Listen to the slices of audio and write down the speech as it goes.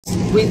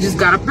We just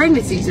got a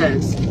pregnancy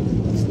test.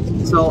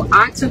 So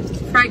I took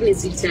the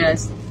pregnancy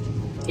test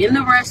in the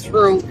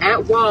restroom at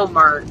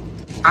Walmart.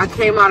 I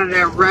came out of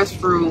that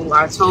restroom,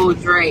 I told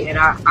Dre, and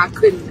I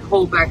couldn't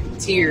hold back the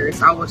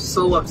tears. I was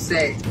so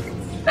upset.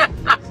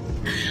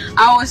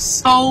 I was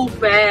so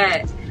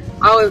bad.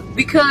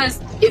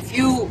 Because if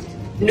you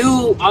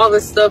knew all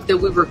the stuff that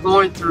we were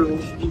going through,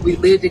 we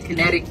lived in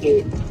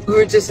Connecticut. We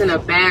were just in a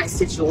bad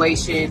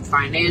situation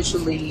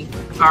financially.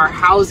 Our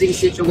housing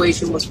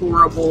situation was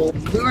horrible.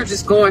 We were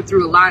just going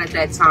through a lot at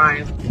that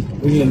time.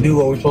 We didn't do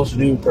what we're supposed to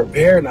do,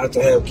 prepare not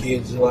to have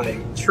kids.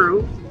 Like,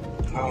 true.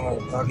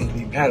 How can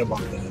you be mad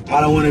about that?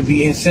 I don't want to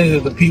be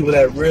insensitive to people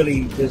that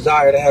really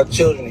desire to have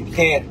children and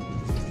can't,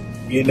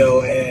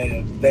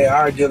 and they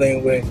are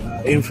dealing with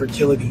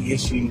infertility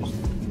issues.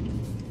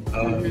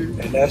 And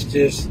that's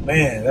just,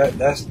 man,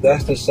 that's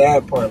the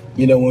sad part.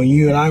 When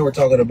you and I were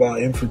talking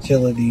about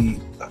infertility,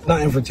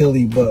 not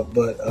infertility, but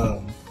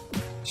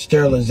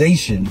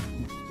sterilization,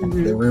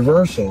 the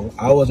reversal,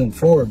 I wasn't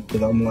for it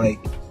because I'm like,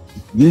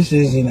 this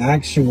is an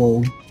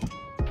actual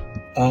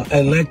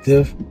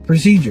elective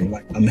procedure.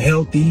 Like, I'm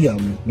healthy,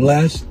 I'm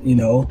blessed,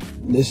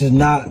 this is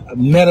not a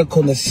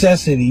medical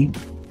necessity.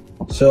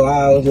 So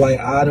I was like,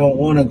 I don't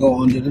want to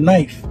go under the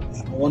knife.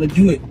 I don't want to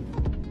do it.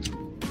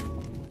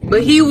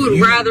 But he would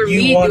rather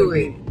me do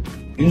it.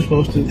 You're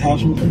supposed to have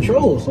some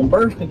control, some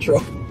birth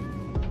control.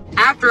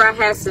 After I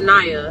had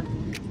Sanaya,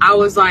 I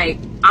was like,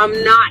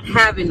 I'm not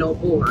having no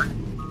more.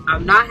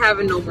 I'm not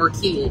having no more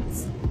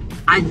kids.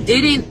 I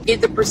didn't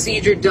get the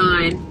procedure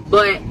done,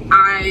 but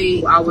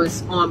I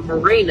was on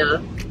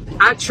Mirena.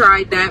 I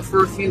tried that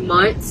for a few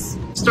months.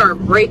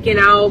 Started breaking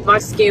out. My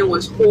skin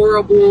was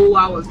horrible.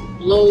 I was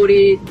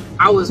bloated.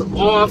 I was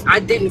off. I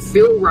didn't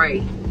feel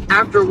right.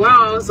 After a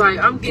while, I was like,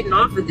 I'm getting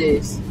off of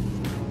this.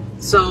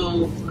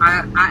 So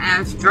I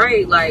asked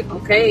Dre, like,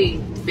 okay,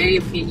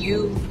 babe, can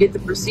you get the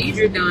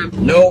procedure done?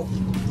 No.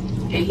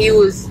 And he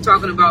was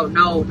talking about,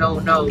 no,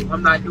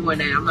 I'm not doing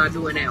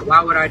that.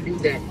 Why would I do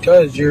that?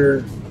 Because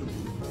you're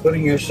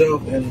putting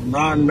yourself in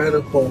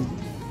non-medical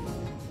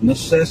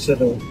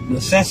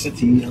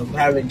necessity of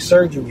having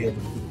surgery.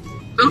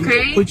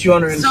 Okay. Put you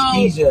under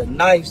anesthesia,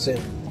 knives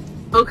in.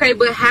 Okay,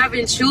 but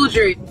having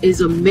children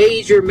is a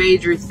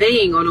major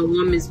thing on a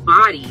woman's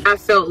body. I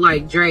felt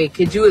like, Dre,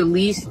 could you at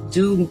least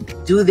do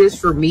this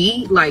for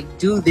me? Like,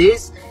 do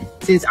this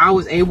since I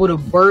was able to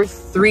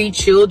birth 3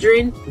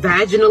 children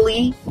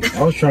vaginally.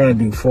 I was trying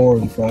to do 4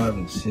 and 5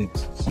 and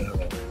 6 and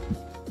 7.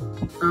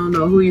 I don't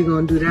know who you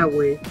gonna do that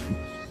with.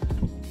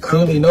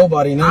 Clearly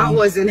nobody now. I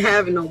wasn't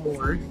having no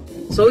more.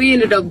 So he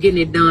ended up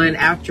getting it done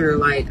after,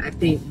 like, I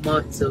think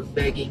months of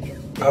begging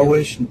him. I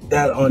wish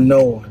that on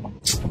no one.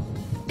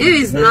 It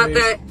is not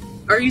that.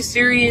 Are you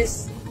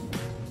serious?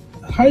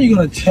 How are you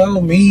going to tell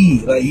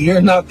me? Like,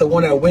 you're not the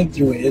one that went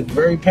through it. It's a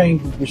very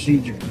painful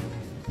procedure.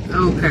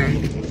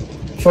 Okay.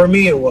 For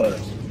me, it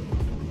was.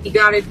 He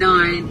got it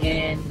done,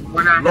 and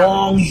when I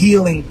long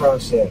healing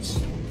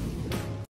process.